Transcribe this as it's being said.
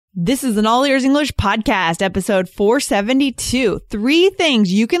This is an All Ears English podcast, episode 472. 3 things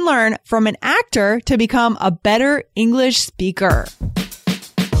you can learn from an actor to become a better English speaker.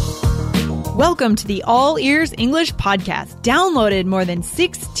 Welcome to the All Ears English podcast, downloaded more than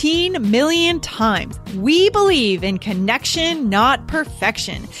 16 million times. We believe in connection, not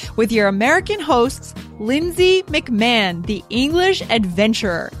perfection, with your American hosts, Lindsay McMahon, the English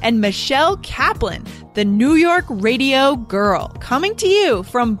adventurer, and Michelle Kaplan, the New York radio girl, coming to you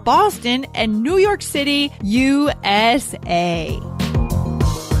from Boston and New York City, USA.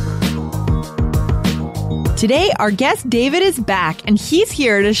 Today, our guest David is back, and he's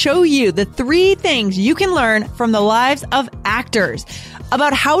here to show you the 3 things you can learn from the lives of actors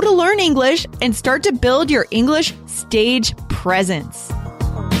about how to learn English and start to build your English stage presence.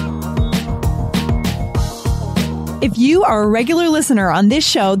 If you are a regular listener on this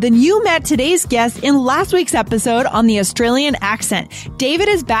show, then you met today's guest in last week's episode on the Australian accent. David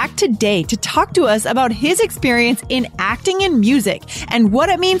is back today to talk to us about his experience in acting and music and what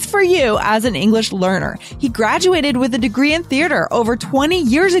it means for you as an English learner. He graduated with a degree in theater over 20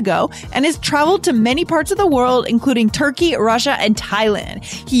 years ago and has traveled to many parts of the world, including Turkey, Russia, and Thailand.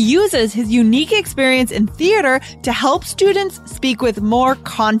 He uses his unique experience in theater to help students speak with more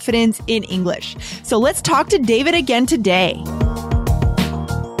confidence in English. So let's talk to David again today.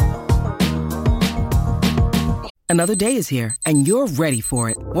 Another day is here, and you're ready for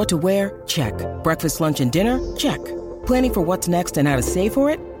it. What to wear? Check. Breakfast, lunch, and dinner? Check. Planning for what's next and how to save for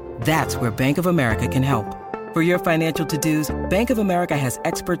it? That's where Bank of America can help. For your financial to-dos, Bank of America has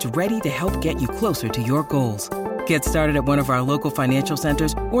experts ready to help get you closer to your goals. Get started at one of our local financial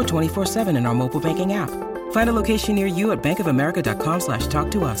centers or 24/7 in our mobile banking app. Find a location near you at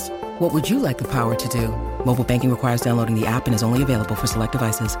bankofamerica.com/talktous. What would you like the power to do? Mobile banking requires downloading the app and is only available for select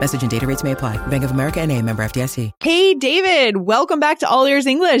devices. Message and data rates may apply. Bank of America N.A., member FDIC. Hey, David, welcome back to All Ears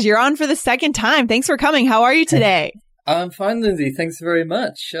English. You're on for the second time. Thanks for coming. How are you today? I'm fine, Lindsay. Thanks very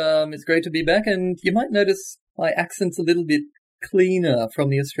much. It's great to be back, and you might notice my accent's a little bit cleaner from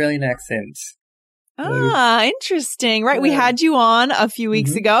the Australian accent. Interesting. Right. Yeah. We had you on a few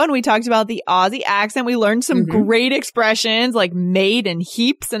weeks ago and we talked about the Aussie accent. We learned some great expressions like mate and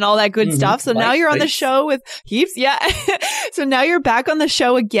heaps and all that good stuff. So now you're on the show with heaps. Yeah. So now you're back on the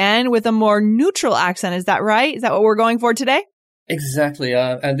show again with a more neutral accent. Is that right? Is that what we're going for today? Exactly.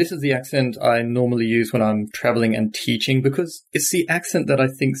 And this is the accent I normally use when I'm traveling and teaching because it's the accent that I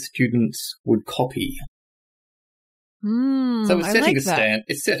think students would copy. So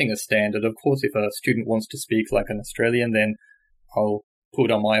it's setting a standard. Of course, if a student wants to speak like an Australian, then I'll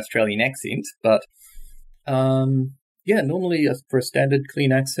put on my Australian accent. But normally for a standard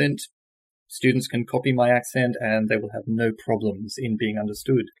clean accent, students can copy my accent and they will have no problems in being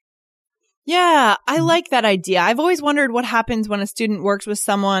understood. Yeah, I like that idea. I've always wondered what happens when a student works with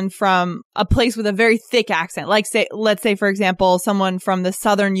someone from a place with a very thick accent. Like let's say, for example, someone from the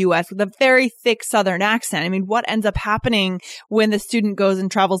southern US with a very thick southern accent. I mean, what ends up happening when the student goes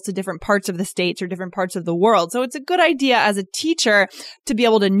and travels to different parts of the States or different parts of the world? So it's a good idea as a teacher to be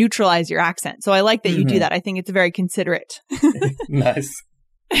able to neutralize your accent. So I like that you do that. I think it's very considerate. Nice.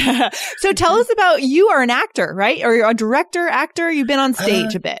 So tell us about, you are an actor, right? Or you're a director, actor? You've been on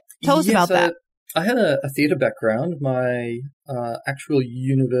stage a bit. Tell us about that. I had a theatre background. My actual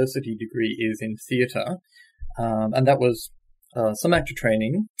university degree is in theatre, and that was some actor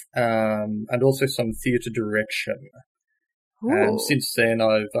training and also some theatre direction. Ooh. And since then,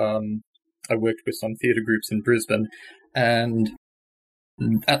 I worked with some theatre groups in Brisbane, and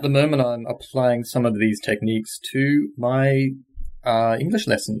at the moment, I'm applying some of these techniques to my English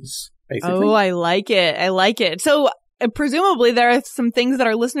lessons, basically. Oh, I like it. I like it. So presumably there are some things that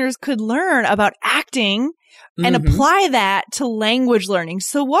our listeners could learn about acting and apply that to language learning.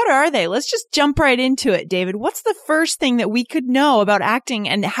 So what are they? Let's just jump right into it, David. What's the first thing that we could know about acting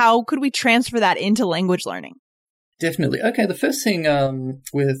and how could we transfer that into language learning? Definitely. Okay, the first thing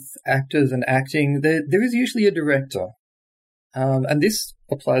with actors and acting, there is usually a director. And this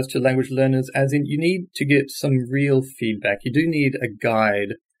applies to language learners as in you need to get some real feedback. You do need a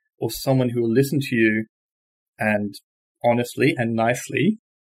guide or someone who will listen to you and honestly and nicely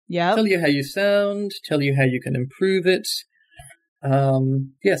tell you how you sound, tell you how you can improve it. So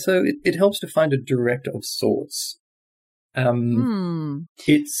it helps to find a director of sorts.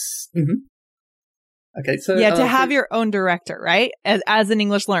 It's okay. So to have your own director, right? As an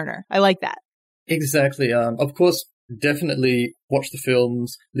English learner, I like that. Exactly. Of course, definitely watch the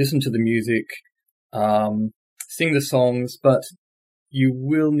films, listen to the music, sing the songs, but you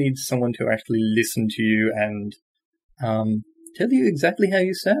will need someone to actually listen to you and tell you exactly how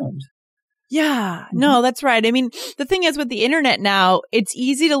you sound. Yeah, no, that's right. I mean, the thing is with the internet now, it's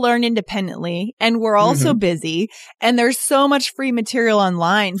easy to learn independently and we're also busy and there's so much free material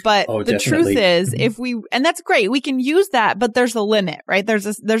online. But the truth is and that's great. We can use that, but there's a limit, right? There's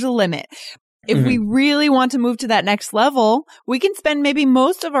a limit. If we really want to move to that next level, we can spend maybe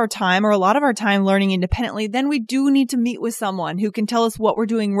most of our time or a lot of our time learning independently. Then we do need to meet with someone who can tell us what we're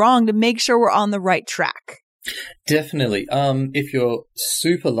doing wrong to make sure we're on the right track. Definitely. If you're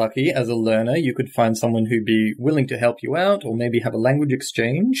super lucky as a learner, you could find someone who'd be willing to help you out or maybe have a language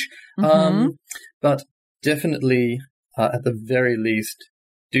exchange. But definitely, at the very least,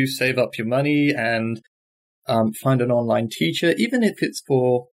 do save up your money and find an online teacher, even if it's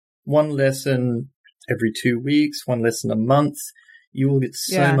for one lesson every 2 weeks, one lesson a month. You will get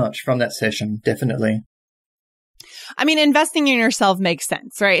so much from that session, definitely. I mean, investing in yourself makes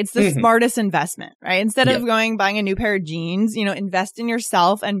sense, right? It's the smartest investment, right? Instead of buying a new pair of jeans, invest in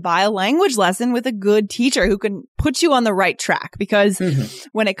yourself and buy a language lesson with a good teacher who can put you on the right track. Because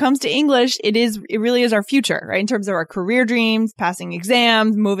when it comes to English, it really is our future, right? In terms of our career dreams, passing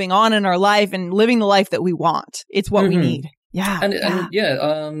exams, moving on in our life and living the life that we want. It's what we need. Yeah.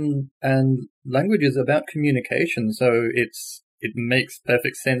 And language is about communication. So it makes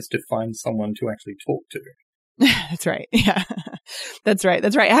perfect sense to find someone to actually talk to. That's right. Yeah, that's right.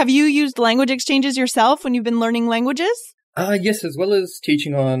 That's right. Have you used language exchanges yourself when you've been learning languages? Yes, as well as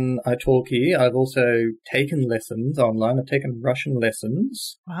teaching on italki, I've also taken lessons online. I've taken Russian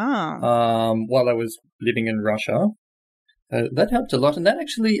lessons. Wow. While I was living in Russia. That helped a lot, and that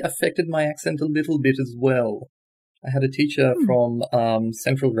actually affected my accent a little bit as well. I had a teacher from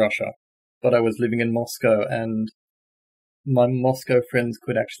central Russia, but I was living in Moscow, and my Moscow friends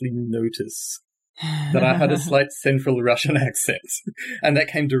could actually notice that I had a slight central Russian accent, and that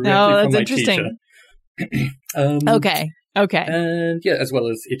came directly from my teacher. Okay. And as well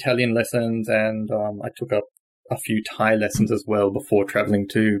as Italian lessons, and I took up a few Thai lessons as well before traveling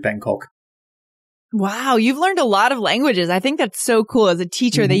to Bangkok. Wow, you've learned a lot of languages. I think that's so cool as a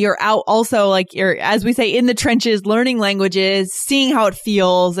teacher that you're out also you're, as we say, in the trenches, learning languages, seeing how it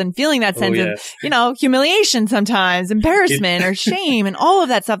feels and feeling that sense of, humiliation sometimes, embarrassment or shame and all of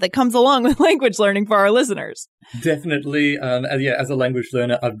that stuff that comes along with language learning for our listeners. Definitely. As a language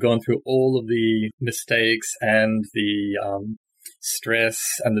learner, I've gone through all of the mistakes and the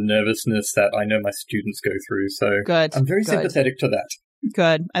stress and the nervousness that I know my students go through. So I'm very sympathetic to that.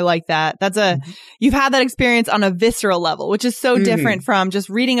 Good. I like that. You've had that experience on a visceral level, which is so different from just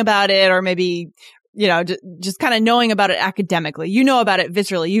reading about it or maybe, just kind of knowing about it academically. You know about it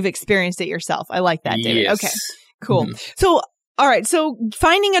viscerally. You've experienced it yourself. I like that, David. Yes. Okay, cool. So, all right. So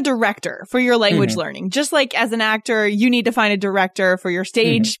finding a director for your language learning, just like as an actor, you need to find a director for your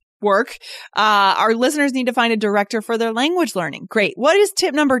stage work. Our listeners need to find a director for their language learning. Great. What is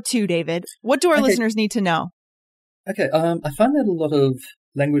tip number 2, David? What do our listeners need to know? Okay, I find that a lot of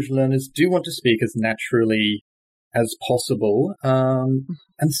language learners do want to speak as naturally as possible, and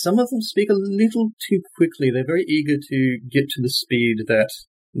some of them speak a little too quickly. They're very eager to get to the speed that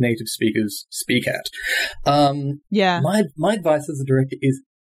native speakers speak at. My advice as a director is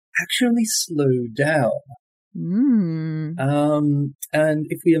actually slow down. And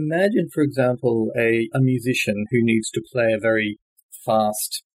if we imagine, for example, a musician who needs to play a very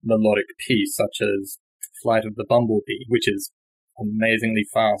fast melodic piece, such as Flight of the Bumblebee, which is amazingly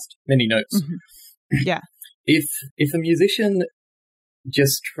fast, many notes. Yeah. If a musician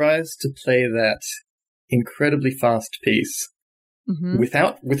just tries to play that incredibly fast piece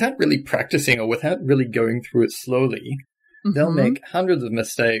without really practicing or without really going through it slowly, they'll make hundreds of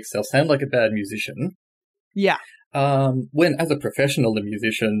mistakes. They'll sound like a bad musician. Yeah. When, as a professional, the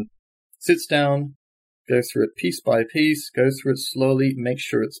musician sits down, goes through it piece by piece, goes through it slowly, makes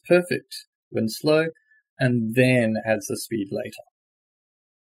sure it's perfect when slow, and then adds the speed later.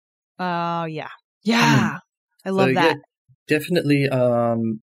 Oh, yeah. Yeah. I love that. Yeah, definitely. I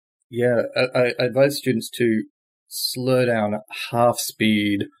advise students to slow down at half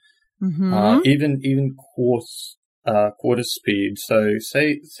speed, even quarter speed. So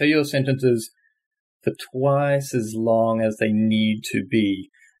say your sentences for twice as long as they need to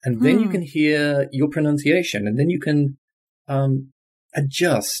be. And then you can hear your pronunciation, and then you can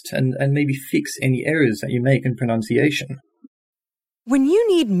adjust and maybe fix any errors that you make in pronunciation. When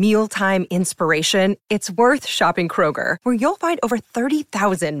you need mealtime inspiration, it's worth shopping Kroger, where you'll find over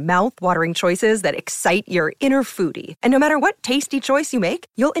 30,000 mouth-watering choices that excite your inner foodie. And no matter what tasty choice you make,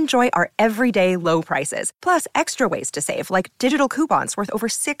 you'll enjoy our everyday low prices, plus extra ways to save, like digital coupons worth over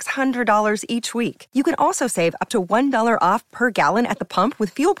 $600 each week. You can also save up to $1 off per gallon at the pump with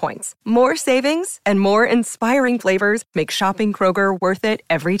fuel points. More savings and more inspiring flavors make shopping Kroger worth it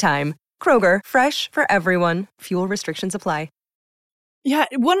every time. Kroger, fresh for everyone. Fuel restrictions apply. Yeah,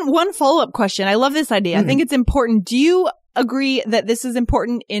 one follow-up question. I love this idea. I think it's important. Do you agree that this is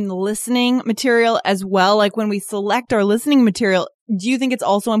important in listening material as well? Like when we select our listening material, do you think it's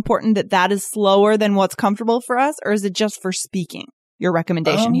also important that that is slower than what's comfortable for us, or is it just for speaking? Your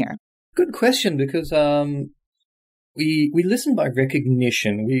recommendation here. Good question, because we listen by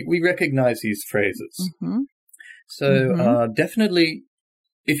recognition. We recognize these phrases. So definitely,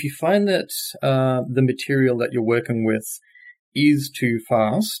 if you find that the material that you're working with is too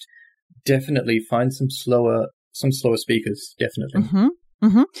fast, definitely find some slower speakers. Definitely.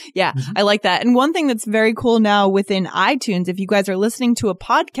 Yeah, I like that. And one thing that's very cool now within iTunes, if you guys are listening to a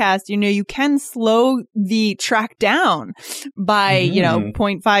podcast, you can slow the track down by,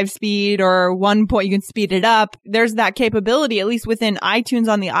 0.5 speed or 1 point. You can speed it up. There's that capability, at least within iTunes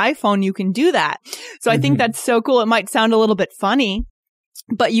on the iPhone, you can do that. So I think that's so cool. It might sound a little bit funny,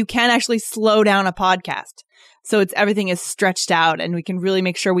 but you can actually slow down a podcast. So everything is stretched out, and we can really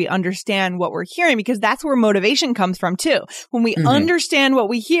make sure we understand what we're hearing, because that's where motivation comes from too. When we understand what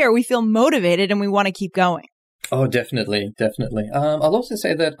we hear, we feel motivated and we want to keep going. Oh, definitely. I'll also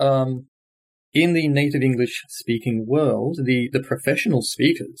say that in the native English speaking world, the professional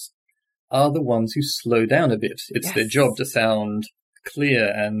speakers are the ones who slow down a bit. It's their job to sound clear,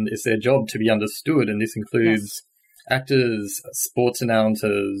 and it's their job to be understood. And this includes actors, sports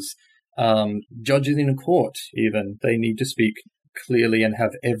announcers, judges in a court, even. They need to speak clearly and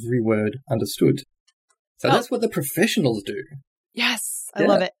have every word understood. So that's what the professionals do. Yes, I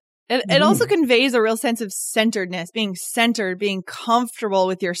love it. It also conveys a real sense of centeredness, being centered, being comfortable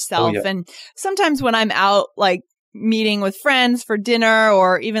with yourself. And sometimes when I'm out, like, meeting with friends for dinner,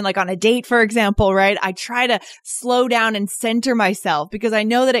 or even like on a date, for example, right? I try to slow down and center myself, because I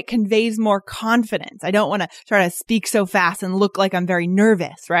know that it conveys more confidence. I don't want to try to speak so fast and look like I'm very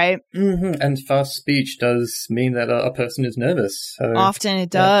nervous, right? And fast speech does mean that a person is nervous. So often it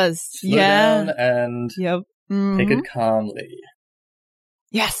does. Slow down and take it calmly.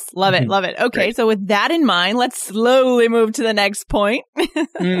 Yes, love it, love it. Okay, great. So with that in mind, let's slowly move to the next point.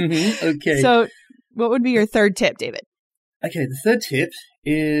 Okay. So what would be your third tip, David? Okay, the third tip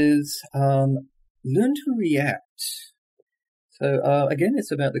is learn to react. So again, it's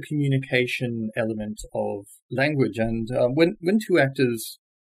about the communication element of language. And when two actors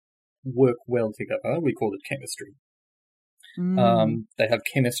work well together, we call it chemistry. They have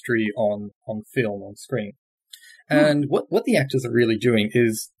chemistry on film, on screen. And what the actors are really doing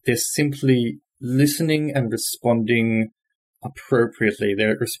is they're simply listening and responding appropriately.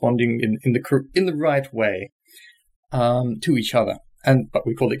 They're responding in the right way to each other, but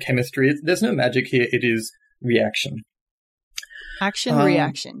we call it chemistry. There's no magic here. It is reaction. Action,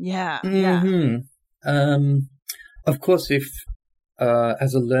 reaction. Yeah. Of course, if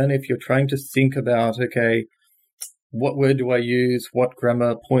as a learner, if you're trying to think about, okay, what word do I use? What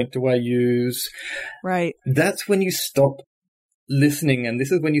grammar point do I use? Right. That's when you stop listening, and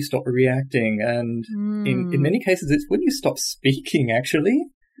this is when you stop reacting, and in many cases it's when you stop speaking, actually.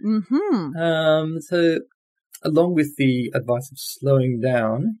 So along with the advice of slowing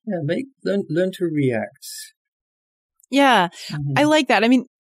down, learn to react. I like that. I mean,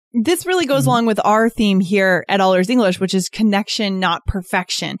 this really goes along with our theme here at All Ears English, which is connection, not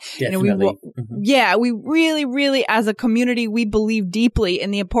perfection. Definitely. We really, really, as a community, we believe deeply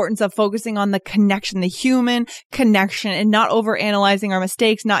in the importance of focusing on the connection, the human connection, and not overanalyzing our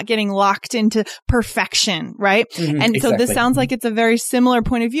mistakes, not getting locked into perfection, right? And so this sounds like it's a very similar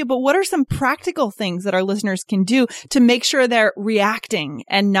point of view, but what are some practical things that our listeners can do to make sure they're reacting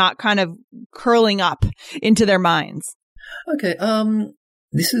and not kind of curling up into their minds? Okay,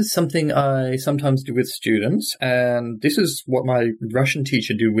 this is something I sometimes do with students, and this is what my Russian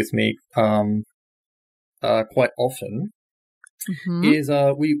teacher do with me quite often, is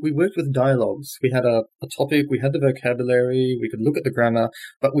we worked with dialogues. We had a topic, we had the vocabulary, we could look at the grammar,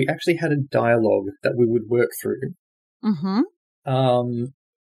 but we actually had a dialogue that we would work through.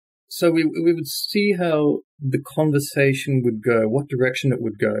 So we would see how the conversation would go, what direction it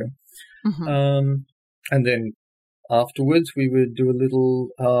would go. And then afterwards, we would do a little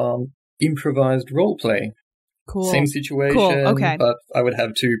improvised role play. Cool. Same situation, okay. But I would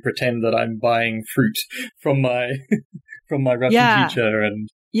have to pretend that I'm buying fruit from my Russian teacher and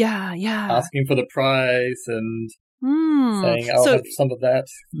asking for the price and saying I'll have some of that.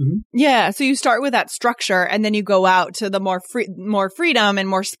 Yeah, so you start with that structure, and then you go out to the more freedom and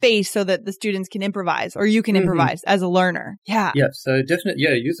more space so that the students can improvise, or you can improvise as a learner. Yeah. So definitely,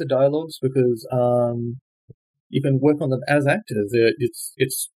 use the dialogues, because you can work on them as actors.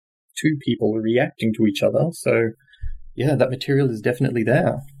 It's two people reacting to each other. So, that material is definitely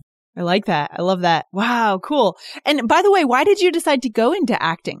there. I like that. I love that. Wow, cool. And by the way, why did you decide to go into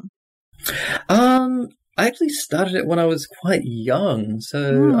acting? I actually started it when I was quite young.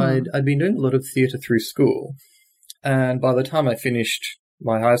 So I'd been doing a lot of theatre through school. And by the time I finished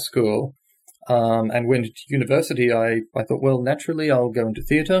my high school and went to university, I thought, well, naturally, I'll go into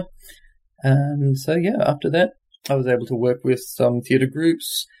theatre. And so, yeah, after that, I was able to work with some theatre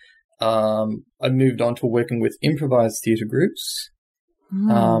groups. I moved on to working with improvised theatre groups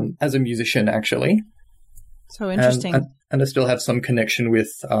as a musician, actually. So interesting. And I still have some connection with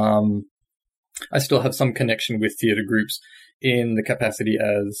theatre groups in the capacity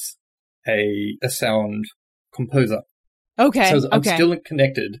as a sound composer. Okay. So I'm still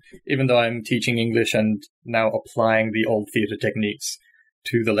connected, even though I'm teaching English and now applying the old theatre techniques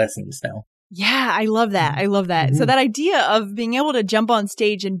to the lessons now. Yeah, I love that. I love that. Mm-hmm. So that idea of being able to jump on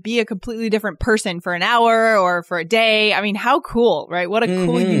stage and be a completely different person for an hour or for a day. I mean, how cool, right? What a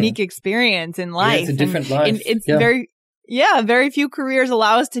cool, unique experience in life. Yeah, it's a different life. It's very few careers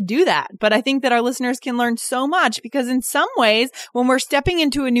allow us to do that. But I think that our listeners can learn so much because in some ways, when we're stepping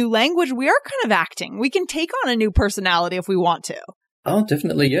into a new language, we are kind of acting. We can take on a new personality if we want to. Oh,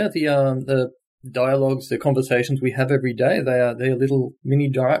 definitely. Yeah. The dialogues, the conversations we have every day, they're little mini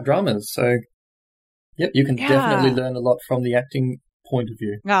dramas. So, yep, you can definitely learn a lot from the acting point of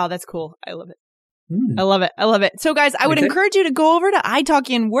view. Oh, that's cool. I love it. I love it. I love it. So guys, I would encourage you to go over to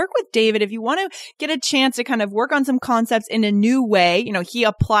italki and work with David if you want to get a chance to kind of work on some concepts in a new way. You know, he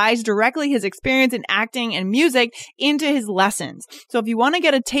applies directly his experience in acting and music into his lessons. So if you want to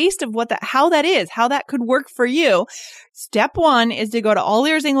get a taste of how that could work for you, step 1 is to go to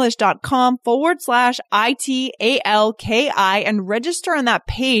allearsenglish.com/ITALKI and register on that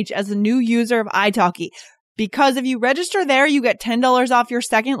page as a new user of italki. Because if you register there, you get $10 off your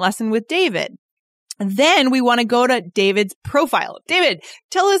second lesson with David. Then we want to go to David's profile. David,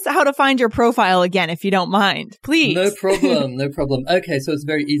 tell us how to find your profile again, if you don't mind, please. No problem. No problem. Okay, so it's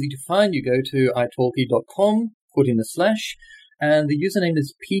very easy to find. You go to italki.com, put in a slash, and the username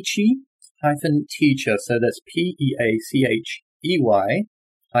is Peachy-teacher. So that's PEACHEY-teacher,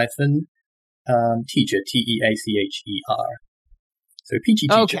 TEACHER. So Peachy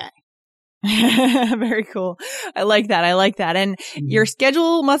Teacher. Okay. Very cool. I like that. And your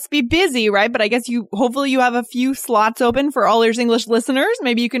schedule must be busy, right? But I guess hopefully you have a few slots open for All Ears English listeners.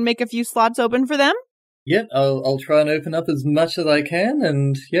 Maybe you can make a few slots open for them. Yep. I'll try and open up as much as I can.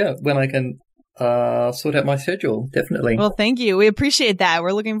 And yeah, when I can sort out my schedule, definitely. Well, thank you. We appreciate that.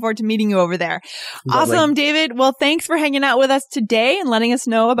 We're looking forward to meeting you over there. Lovely. Awesome, David. Well, thanks for hanging out with us today and letting us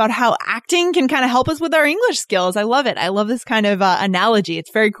know about how acting can kind of help us with our English skills. I love it. I love this kind of analogy.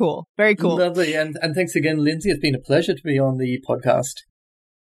 It's very cool. Very cool. Lovely. And thanks again, Lindsay. It's been a pleasure to be on the podcast.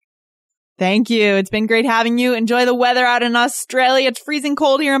 Thank you. It's been great having you. Enjoy the weather out in Australia. It's freezing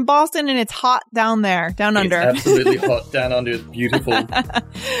cold here in Boston and it's hot down there, down under. It's absolutely hot down under. It's beautiful.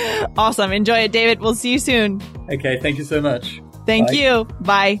 Awesome. Enjoy it, David. We'll see you soon. Okay. Thank you so much. Thank you.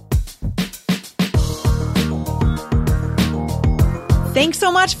 Bye. Thanks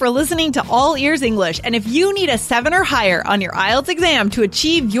so much for listening to All Ears English. And if you need a 7 or higher on your IELTS exam to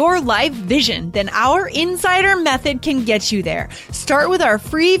achieve your life vision, then our Insider Method can get you there. Start with our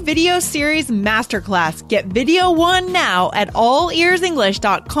free video series masterclass. Get video 1 now at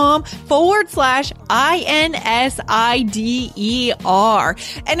allearsenglish.com/INSIDER.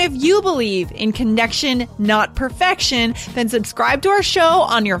 And if you believe in connection, not perfection, then subscribe to our show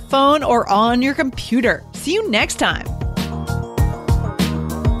on your phone or on your computer. See you next time.